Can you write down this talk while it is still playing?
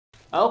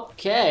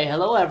Okay,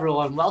 hello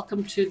everyone,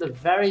 welcome to the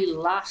very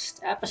last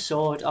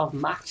episode of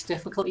Max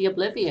Difficulty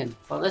Oblivion.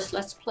 For this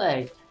Let's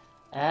Play,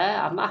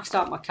 I maxed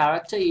out my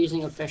character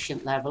using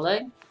efficient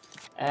leveling.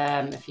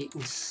 If you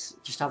can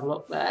just have a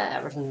look there,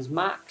 everything's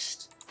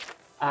maxed.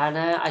 And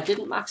I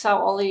didn't max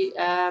out all the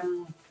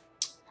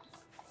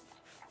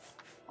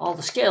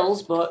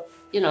skills, but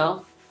you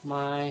know,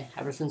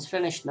 everything's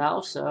finished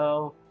now,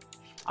 so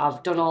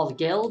I've done all the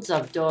guilds,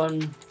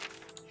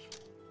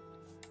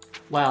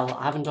 well,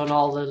 I haven't done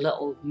all the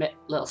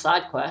little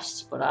side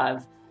quests, but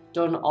I've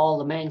done all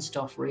the main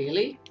stuff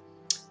really.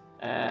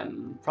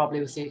 Probably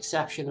with the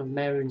exception of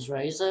Mehrunes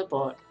razor,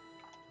 but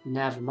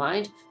never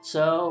mind.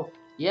 So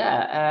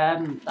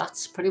yeah,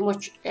 that's pretty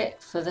much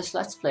it for this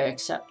Let's Play,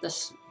 except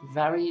this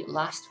very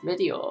last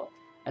video.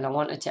 And I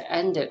wanted to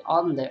end it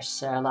on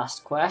this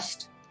last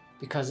quest,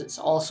 because it's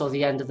also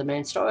the end of the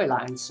main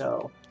storyline.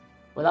 So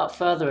without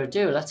further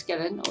ado, let's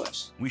get into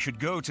it. We should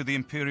go to the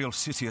Imperial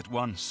City at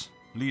once.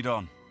 Lead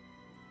on.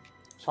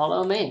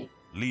 Follow me.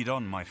 Lead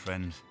on, my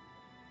friend.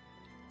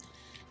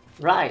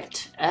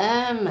 Right,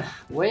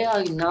 we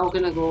are now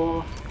gonna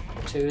go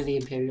to the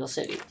Imperial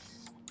City.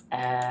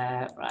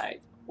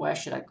 Right, where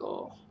should I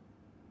go?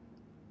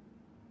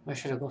 Where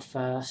should I go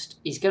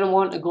first? He's gonna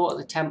want to go to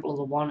the Temple of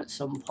the One at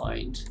some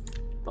point,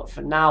 but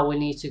for now we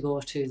need to go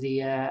to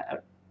the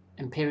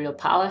Imperial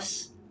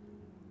Palace.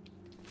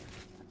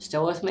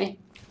 Still with me?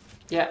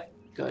 Yeah,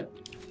 good.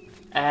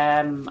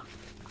 I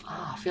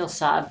feel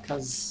sad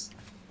because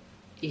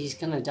he's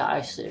gonna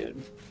die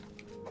soon.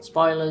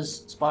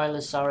 Spoilers,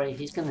 sorry,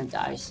 he's gonna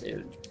die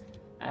soon.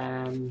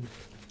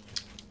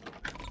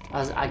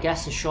 As I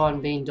guess as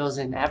Sean Bean does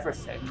in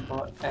everything,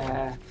 but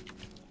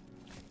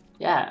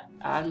yeah,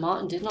 and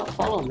Martin did not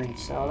follow me,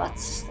 so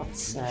that's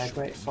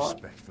great fun.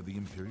 Respect for the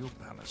Imperial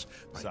Palace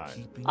by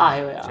keeping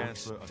here we are.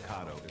 Chancellor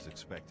Ocado is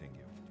expecting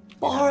you.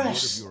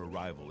 Boris! Of your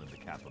arrival in the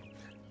capital.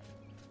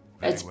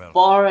 It's well.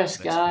 Boris,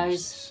 Let's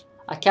guys.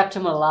 I kept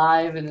him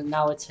alive, and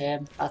now it's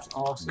him. That's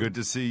awesome. Good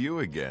to see you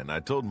again.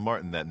 I told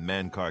Martin that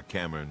Mancar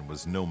Cameron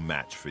was no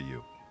match for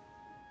you.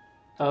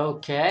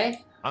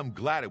 Okay. I'm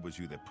glad it was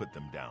you that put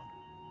them down.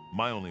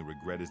 My only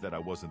regret is that I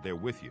wasn't there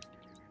with you.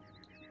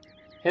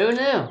 Who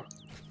knew?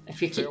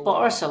 If you keep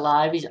Boris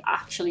alive, he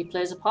actually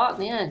plays a part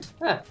in the end.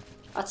 Huh,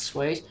 that's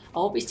sweet. I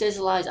hope he stays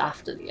alive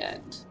after the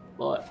end,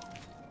 but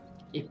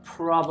he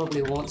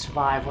probably won't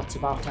survive what's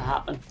about to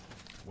happen.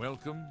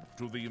 Welcome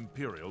to the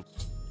Imperial.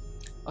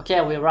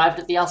 Okay, we arrived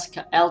at the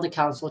Elder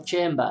Council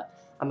chamber.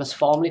 I must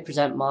formally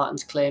present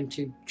Martin's claim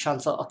to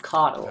Chancellor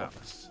Ocado.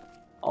 Palace.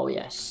 Oh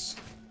yes.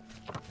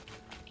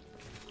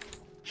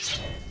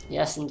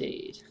 Yes,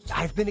 indeed.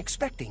 I've been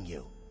expecting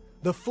you.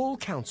 The full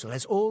council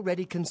has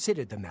already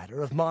considered the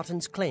matter of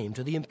Martin's claim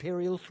to the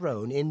Imperial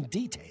throne in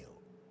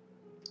detail.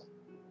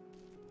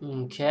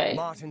 Okay.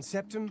 Martin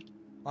Septim,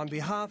 on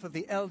behalf of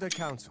the Elder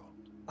Council,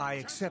 I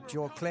accept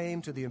your claim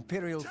to the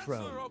Imperial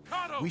throne.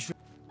 We should...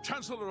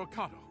 Chancellor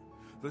Ocado,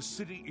 the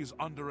city is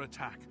under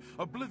attack.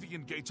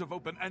 Oblivion gates have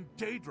opened and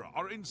Daedra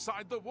are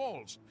inside the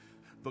walls.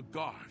 The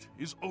guard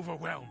is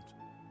overwhelmed.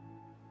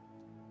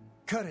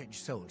 Courage,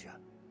 soldier.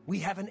 We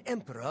have an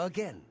emperor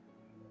again.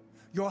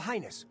 Your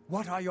Highness,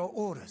 what are your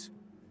orders?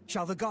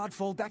 Shall the guard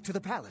fall back to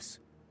the palace?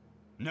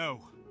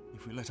 No.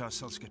 If we let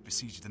ourselves get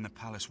besieged in the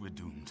palace, we're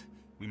doomed.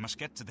 We must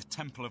get to the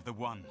Temple of the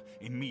One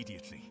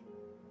immediately.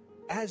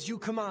 As you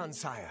command,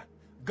 sire.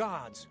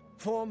 Guards,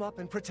 form up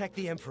and protect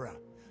the emperor.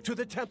 To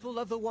the Temple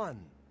of the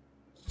One.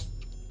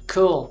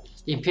 Cool.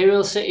 The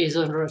Imperial City is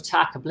under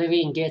attack.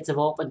 Oblivion gates have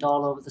opened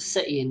all over the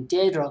city and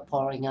Daedra are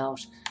pouring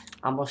out.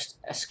 I must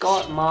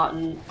escort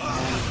Martin.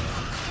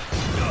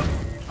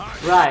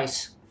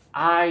 Right.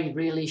 I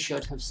really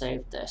should have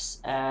saved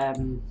this.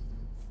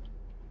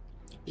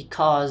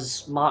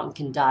 Because Martin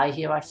can die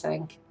here, I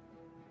think.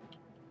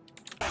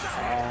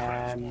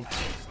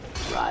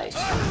 Right.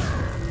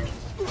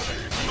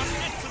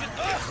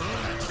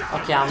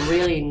 Okay, I'm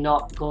really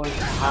not going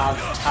to have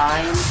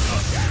time.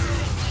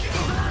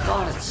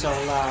 God, it's so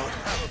loud.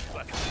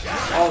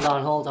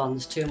 Hold on,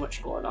 there's too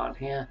much going on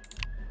here.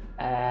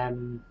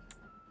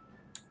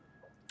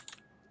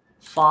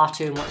 Far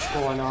too much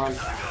going on.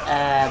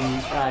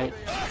 Right.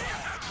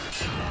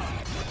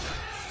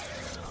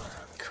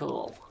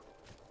 Cool.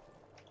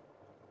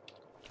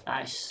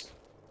 Nice.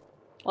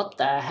 What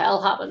the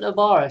hell happened to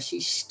Boris?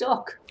 He's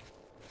stuck.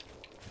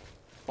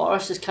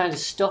 Boris is kind of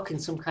stuck in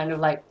some kind of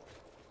like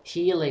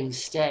healing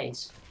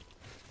state.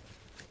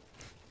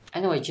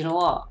 Anyway, do you know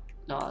what?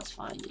 No, that's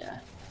fine, yeah.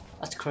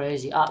 That's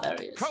crazy. Ah, there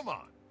he is. Come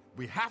on.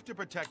 We have to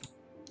protect...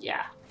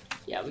 Yeah.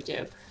 Yeah, we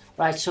do.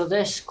 Right, so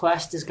this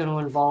quest is going to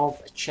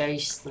involve a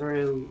chase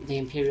through the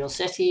Imperial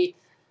City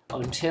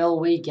until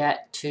we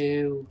get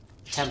to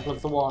Temple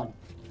of the One.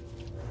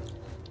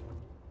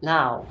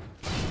 Now,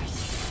 I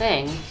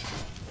think...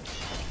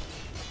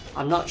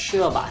 I'm not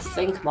sure, but I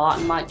think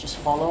Martin might just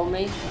follow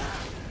me.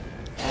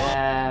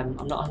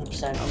 I'm not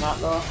 100% on that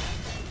though.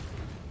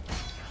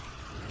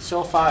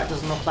 So far it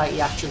doesn't look like he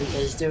actually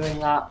is doing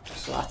that,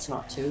 so that's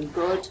not too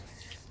good.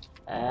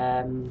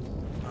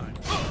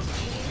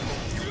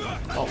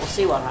 But we'll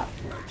see what happens.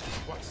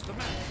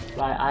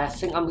 Right, I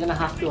think I'm gonna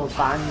have to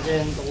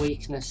abandon the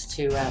weakness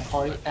to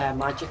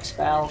magic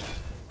spell,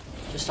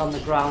 just on the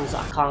grounds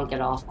that I can't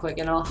get off quick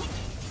enough.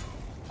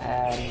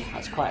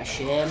 That's quite a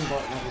shame,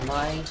 but never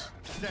mind.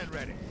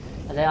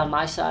 Are they on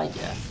my side?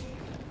 Yeah.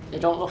 They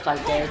don't look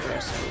like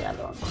Dagon, so yeah,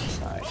 they're on my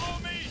side.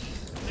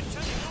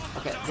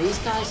 Okay, these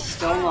guys are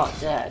still not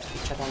dead,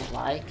 which I don't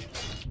like.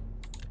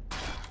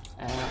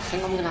 I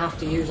think I'm gonna have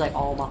to use like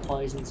all my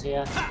poisons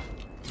here.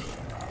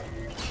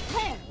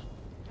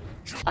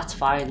 That's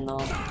fine though.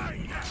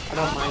 I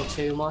don't mind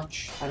too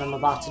much, and I'm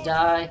about to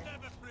die.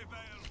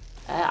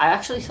 I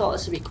actually thought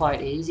this would be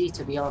quite easy,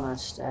 to be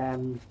honest.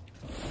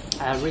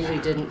 I really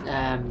didn't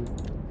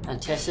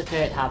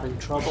anticipate having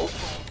trouble.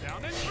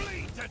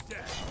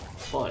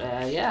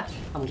 But yeah,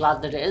 I'm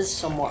glad that it is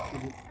somewhat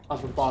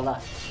of a bother.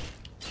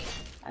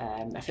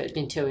 If it had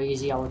been too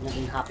easy, I wouldn't have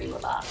been happy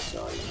with that,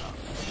 so you know.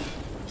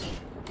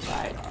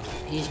 Right,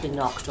 he's been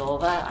knocked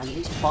over, and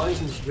these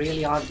poisons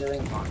really aren't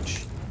doing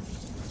much.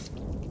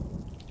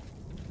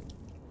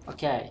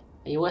 Okay,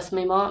 are you with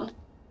me, Martin?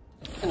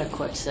 I'm gonna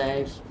quick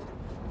save.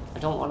 I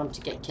don't want him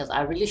to get killed.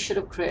 I really should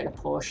have created a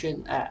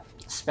potion,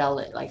 spell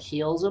that like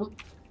heals him.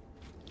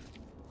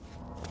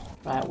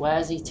 Right,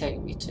 where's he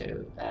taking me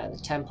to? The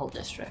Temple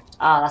District.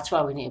 Ah, that's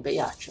where we need to be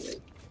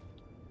actually.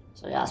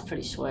 So yeah, that's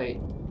pretty sweet.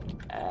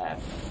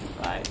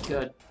 Right,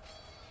 good.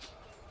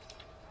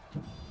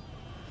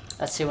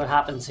 Let's see what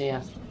happens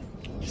here.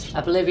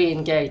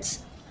 Oblivion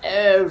gates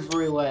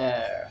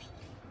everywhere.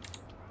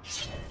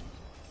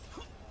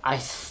 I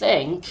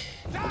think,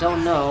 I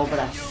don't know, but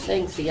I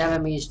think the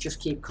enemies just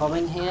keep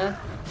coming here.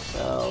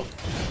 So,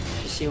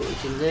 let's see what we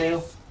can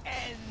do.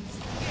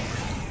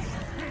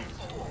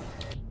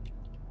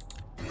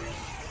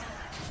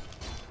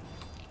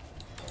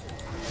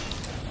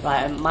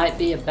 Right, it might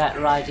be a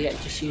better idea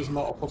to just use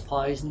multiple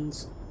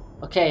poisons.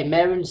 Okay,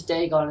 Mehrunes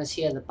Dagon is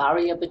here. The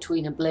barrier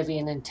between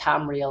Oblivion and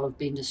Tamriel have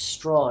been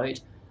destroyed.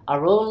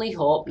 Our only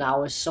hope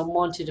now is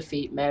someone to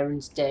defeat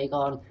Mehrunes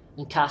Dagon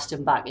and cast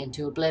him back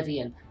into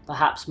Oblivion.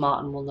 Perhaps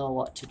Martin will know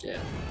what to do.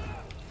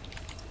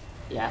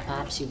 Yeah,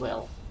 perhaps he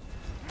will.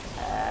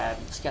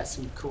 Let's get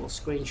some cool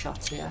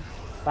screenshots here.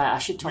 Right, I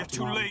should talk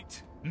to Martin. We're too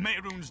late.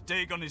 Mehrunes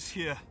Dagon is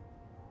here.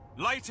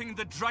 Lighting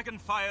the dragon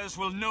fires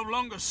will no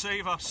longer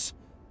save us.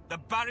 The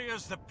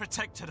barriers that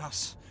protected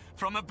us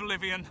from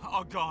Oblivion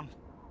are gone.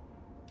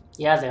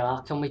 Yeah, they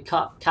are. Can we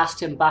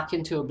cast him back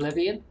into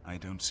Oblivion? I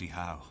don't see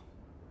how.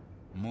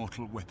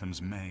 Mortal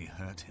weapons may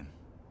hurt him,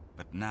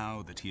 but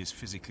now that he is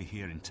physically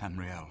here in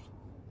Tamriel,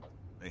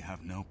 they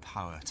have no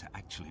power to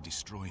actually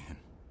destroy him.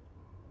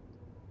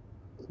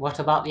 What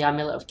about the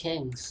Amulet of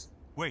Kings?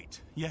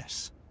 Wait,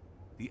 yes.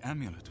 The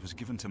amulet was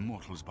given to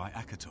mortals by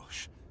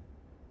Akatosh.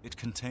 It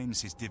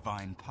contains his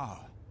divine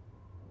power.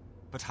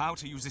 But how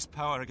to use this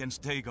power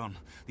against Dagon?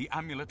 The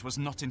amulet was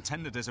not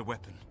intended as a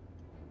weapon.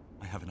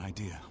 I have an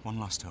idea, one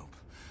last hope.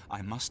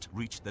 I must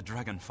reach the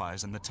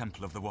dragonfires and the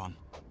Temple of the One.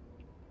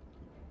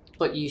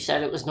 But you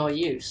said it was no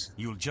use.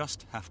 You'll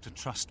just have to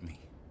trust me.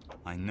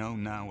 I know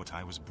now what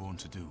I was born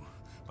to do,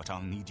 but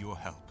I'll need your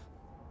help.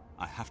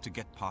 I have to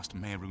get past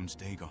Mehrunes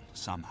Dagon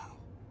somehow.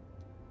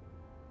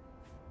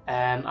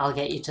 I'll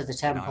get you to the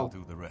temple. And I'll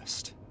do the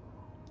rest.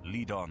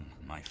 Lead on,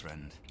 my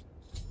friend.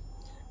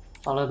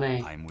 Follow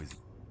me. I'm with you.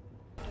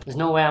 There's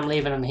no way I'm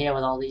leaving him here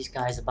with all these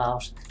guys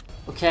about.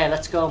 Okay,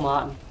 let's go,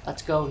 Martin.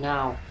 Let's go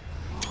now.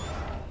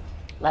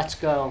 Let's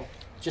go.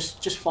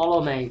 Just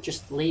follow me.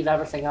 Just leave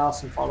everything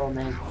else and follow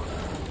me.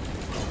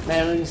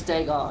 Mehrunes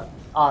Dagon.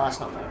 Oh, that's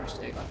not Mehrunes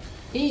Dagon.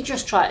 He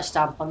just tried to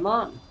stamp on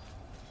Martin.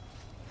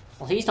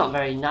 Well, he's not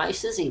very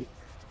nice, is he?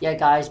 Yeah,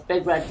 guys,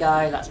 big red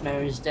guy. That's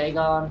Mehrunes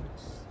Dagon.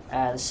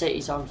 The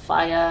city's on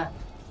fire.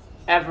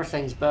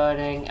 Everything's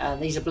burning.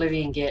 These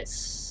Oblivion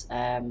gates.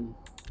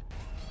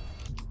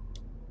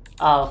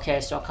 Oh, okay,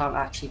 so I can't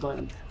actually go in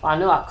them. Well, I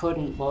knew I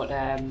couldn't, but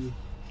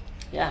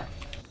yeah.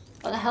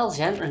 What the hell's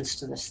the entrance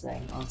to this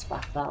thing? Oh, it's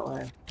back that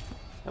way.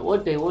 It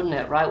would be, wouldn't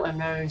it? Right where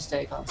Mehrunes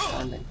Dagon's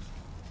standing.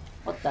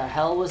 What the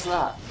hell was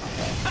that?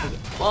 Okay.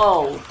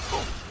 Whoa!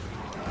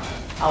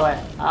 Oh, wait.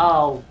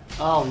 Oh.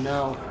 Oh,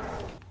 no.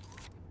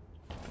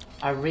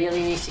 I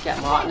really need to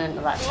get Martin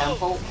into that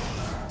temple.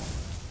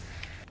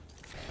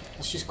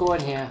 Let's just go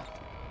in here.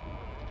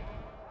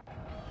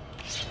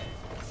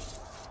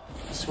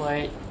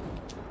 Sweet.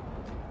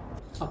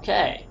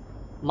 Okay.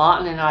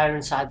 Martin and I are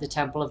inside the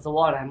Temple of the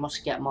One. I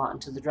must get Martin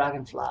to the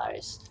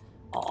dragonflies.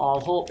 All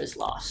hope is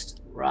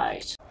lost.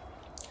 Right.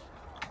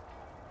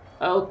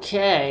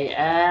 Okay,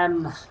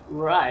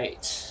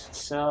 right.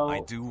 So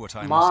I do what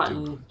I Martin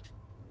must do.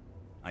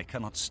 I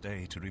cannot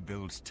stay to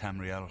rebuild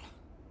Tamriel.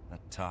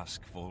 That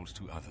task falls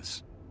to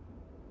others.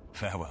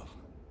 Farewell.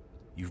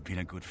 You've been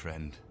a good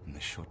friend in the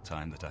short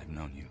time that I've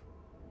known you.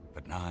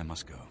 But now I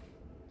must go.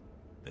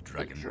 The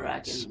dragon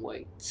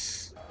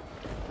waits.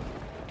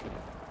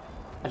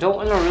 I don't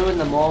want to ruin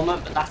the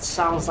moment, but that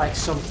sounds like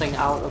something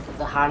out of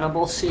the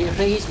Hannibal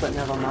series, but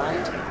never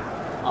mind.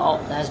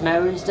 Oh, there's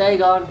Mehrunes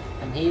Dagon,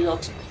 and he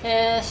looks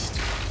pissed.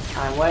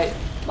 And wait,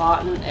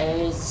 Martin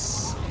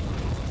is...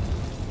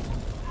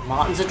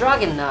 Martin's a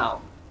dragon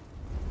now.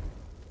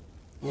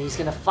 And he's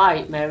gonna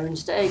fight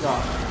Mehrunes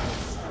Dagon.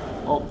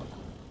 Up.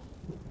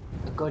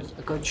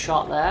 A good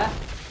shot there.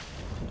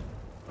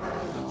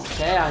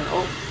 Okay, and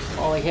up.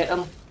 Oh, he hit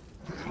him.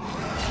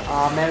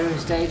 Oh,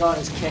 Mehrunes Dagon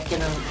is kicking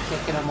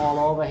him all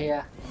over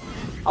here.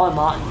 Oh,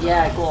 Martin,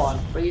 yeah, go on.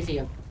 Breathe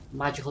your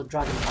magical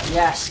dragon.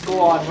 Yes, go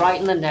on, right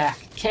in the neck.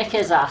 Kick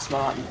his ass,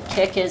 Martin.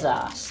 Kick his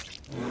ass.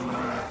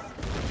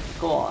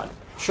 Go on.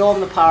 Show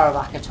him the power of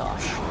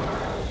Akatosh.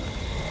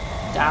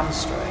 Damn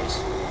straight.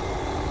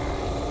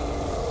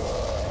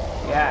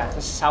 Yeah,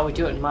 this is how we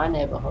do it in my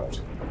neighborhood.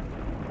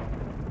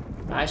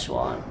 Nice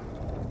one.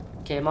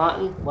 Okay,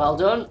 Martin, well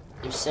done.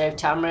 You've saved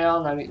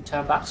Tamriel, now we can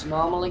turn back to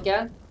normal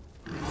again.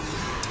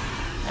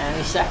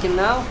 Any second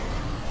now.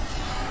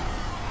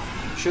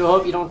 Sure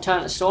hope you don't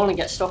turn to stone and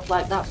get stuck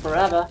like that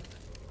forever.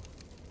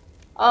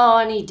 Oh,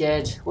 and he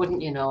did.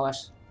 Wouldn't you know it?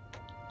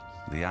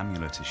 The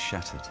amulet is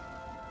shattered.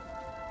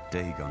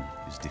 Dagon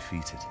is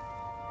defeated.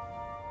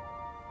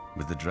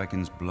 With the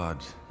dragon's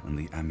blood and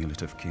the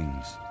amulet of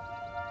kings,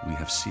 we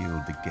have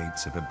sealed the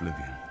gates of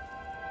Oblivion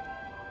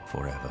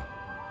forever.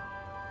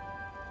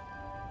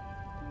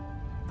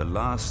 The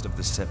last of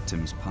the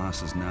Septims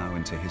passes now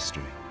into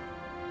history.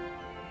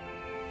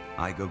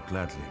 I go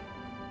gladly,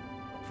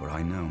 for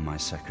I know my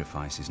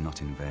sacrifice is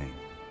not in vain.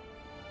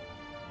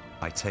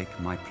 I take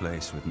my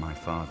place with my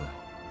father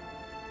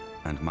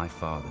and my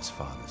father's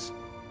fathers.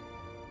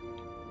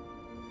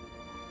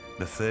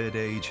 The Third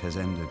Age has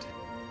ended,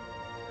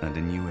 and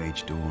a new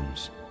age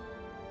dawns.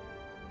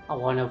 I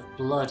want a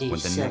bloody when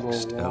the civil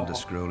next war. Elder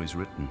Scroll is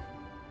written,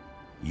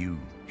 you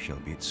shall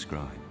be its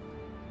scribe.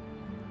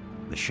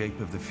 The shape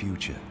of the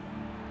future,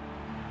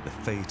 the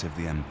fate of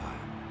the Empire.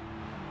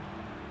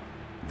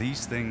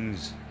 These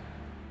things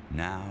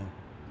now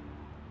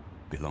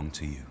belong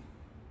to you.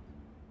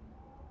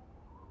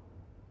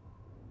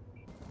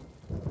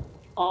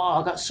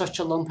 Oh, I got such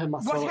a lump in my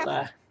What throat happened?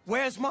 there.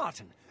 Where's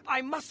Martin?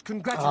 I must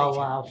congratulate Oh, him.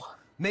 wow.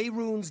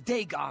 Mehrunes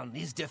Dagon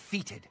is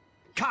defeated.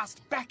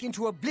 Cast back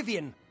into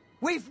Oblivion.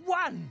 We've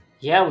won!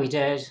 Yeah, we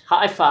did.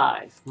 High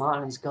five.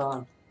 Martin's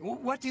gone.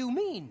 What do you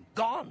mean,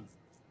 gone?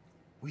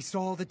 We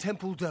saw the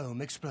temple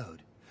dome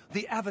explode.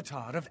 The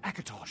avatar of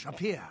Akatosh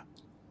appear.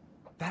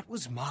 That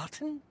was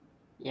Martin?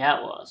 Yeah,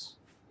 it was.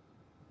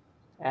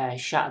 He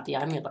shattered the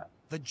amulet.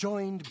 The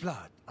joined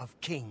blood of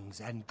kings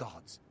and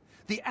gods.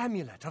 The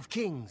amulet of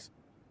kings.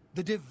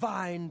 The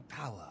divine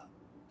power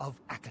of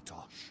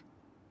Akatosh.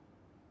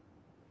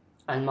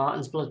 And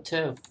Martin's blood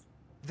too.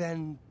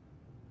 Then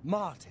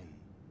Martin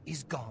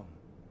is gone.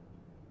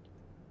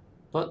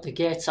 But the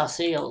gates are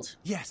sealed.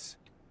 Yes,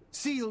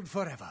 sealed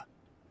forever.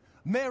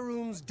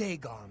 Mehrunes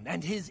Dagon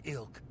and his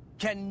ilk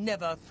can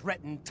never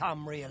threaten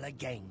Tamriel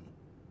again.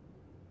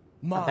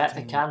 bet they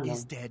Martin can,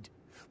 is then. dead,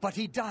 but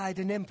he died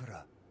an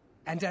emperor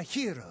and a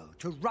hero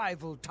to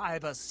rival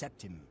Tiber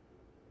Septim.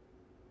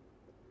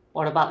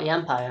 What about the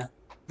Empire?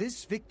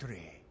 This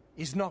victory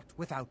is not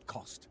without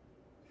cost.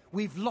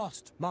 We've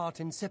lost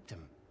Martin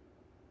Septim.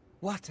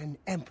 What an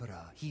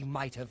emperor he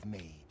might have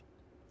made.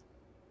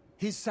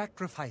 His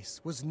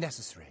sacrifice was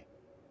necessary,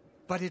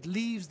 but it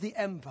leaves the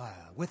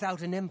Empire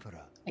without an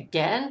emperor.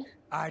 Again?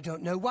 I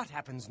don't know what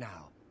happens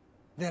now.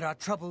 There are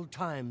troubled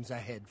times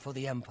ahead for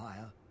the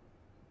Empire.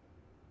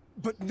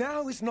 But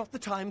now is not the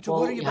time to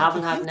Well, worry you about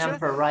haven't the had an future.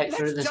 emperor right Let's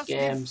through this just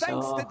game, give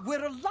thanks so- that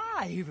we're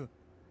alive.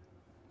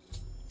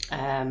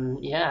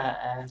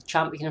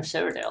 Champion of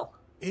Cyrodiil.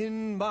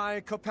 In my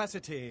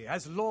capacity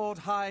as Lord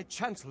High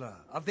Chancellor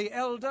of the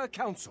Elder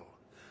Council,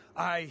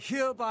 I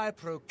hereby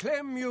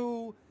proclaim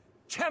you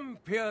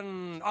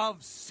Champion of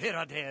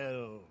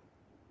Cyrodiil.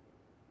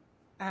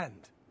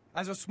 And,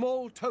 as a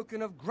small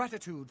token of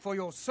gratitude for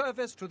your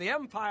service to the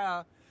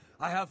Empire,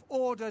 I have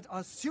ordered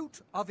a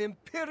suit of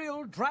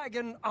Imperial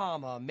Dragon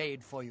armor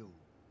made for you.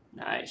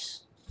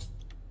 Nice.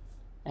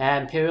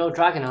 Imperial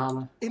Dragon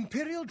Armor.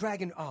 Imperial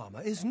Dragon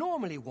armor is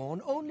normally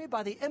worn only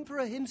by the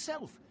Emperor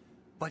himself,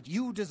 but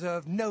you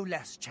deserve no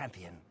less,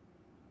 Champion.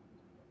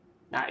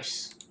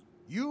 Nice.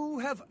 You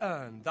have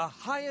earned the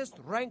highest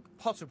rank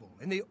possible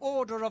in the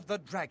Order of the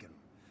Dragon,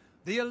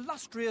 the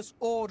illustrious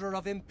Order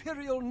of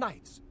Imperial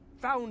Knights,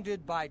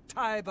 founded by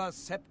Tiber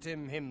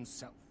Septim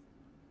himself.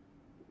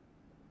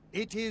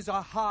 It is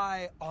a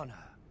high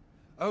honor.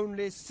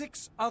 Only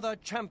 6 other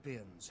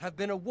champions have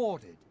been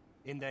awarded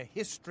in the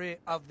history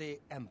of the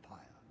Empire.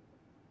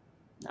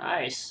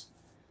 Nice.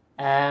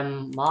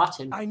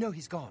 Martin. I know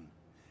he's gone.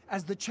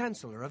 As the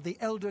Chancellor of the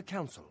Elder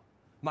Council,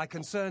 my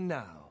concern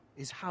now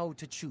is how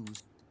to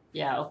choose.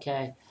 Yeah,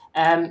 okay.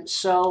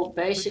 So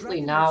basically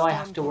now I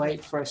have to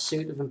wait for a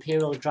suit of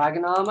Imperial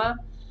Dragon Armor,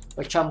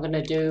 which I'm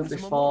gonna do As a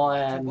before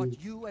memorial for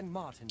what you and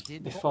Martin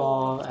did for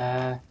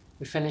all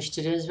we finish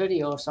today's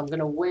video. So I'm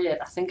gonna wait.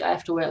 I think I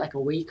have to wait like a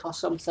week or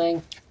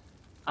something,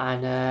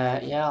 and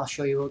yeah, I'll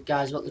show you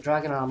guys what the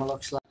Dragon Armor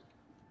looks like.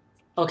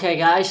 Okay,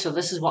 guys, so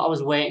this is what I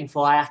was waiting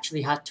for. I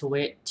actually had to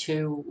wait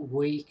 2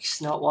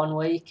 weeks, not 1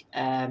 week.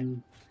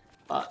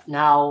 But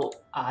now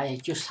I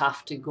just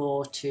have to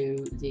go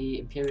to the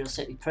Imperial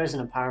City Prison,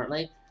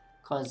 apparently,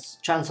 because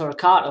Chancellor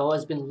Akato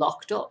has been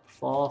locked up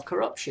for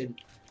corruption.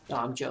 No,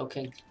 I'm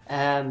joking.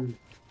 Right,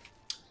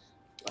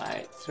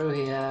 through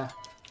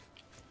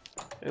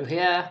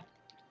here,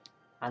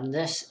 and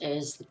this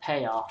is the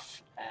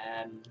payoff.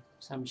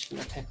 So I'm just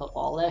going to pick up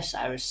all this.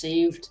 I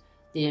received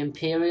the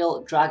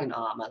Imperial Dragon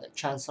Armor that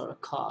Chancellor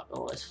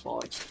Akato has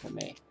forged for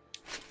me.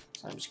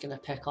 So I'm just going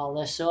to pick all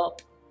this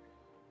up.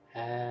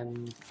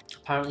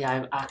 Apparently I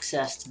have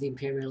access to the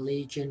Imperial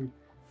Legion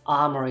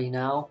Armory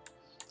now.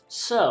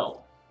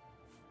 So,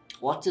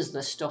 what does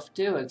this stuff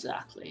do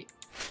exactly?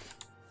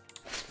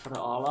 Let's put it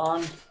all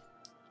on.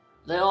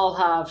 They all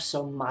have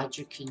some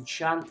magic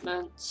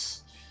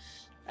enchantments.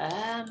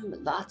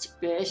 That's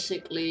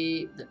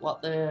basically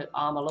what the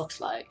armor looks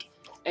like.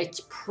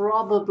 It's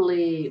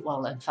probably,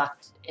 well, in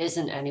fact,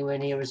 isn't anywhere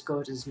near as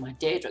good as my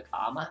Daedric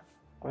armor.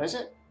 Or is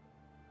it?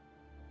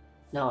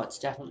 No, it's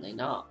definitely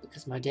not,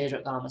 because my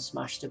Daedric armor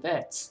smashed to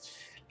bits.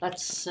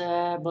 That's,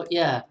 but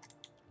yeah.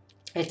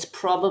 It's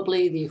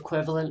probably the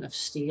equivalent of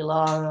steel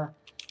armor,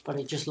 but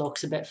it just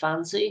looks a bit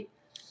fancy.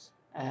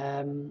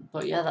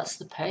 But yeah, that's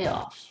the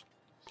payoff.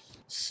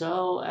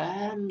 So,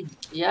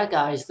 yeah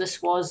guys,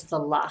 this was the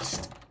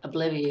last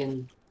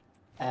Oblivion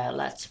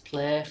Let's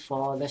Play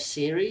for this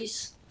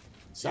series.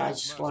 So I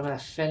just want to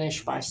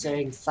finish by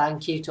saying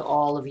thank you to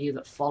all of you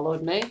that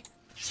followed me.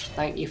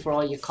 Thank you for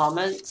all your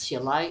comments,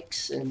 your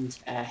likes and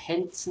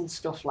hints and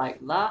stuff like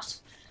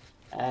that.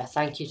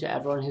 Thank you to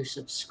everyone who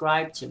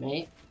subscribed to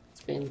me.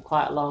 It's been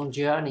quite a long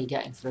journey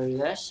getting through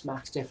this,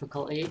 max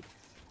difficulty.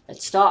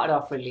 It started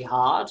off really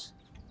hard.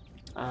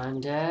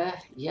 And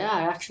yeah,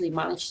 I actually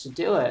managed to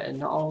do it, and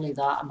not only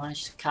that, I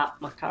managed to cap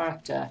my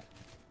character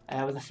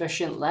with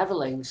efficient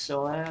leveling.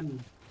 So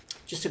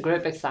just a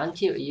great big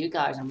thank you to you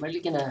guys. I'm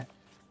really gonna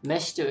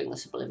miss doing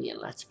this Oblivion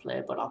Let's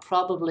Play, but I'll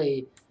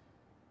probably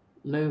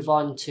move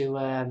on to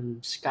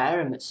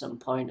Skyrim at some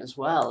point as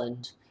well.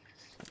 And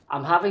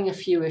I'm having a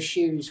few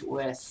issues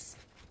with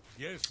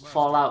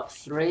Fallout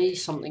 3,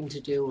 something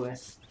to do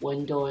with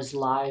Windows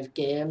Live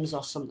Games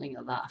or something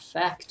of that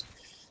effect.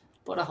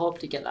 But I hope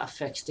to get that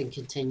fixed and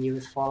continue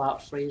with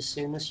Fallout 3 as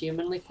soon as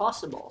humanly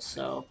possible.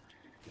 So,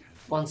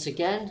 once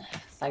again,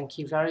 thank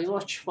you very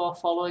much for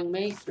following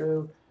me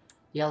through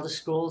the Elder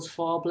Scrolls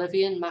 4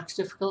 Oblivion Max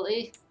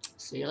difficulty.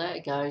 See you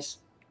later, guys.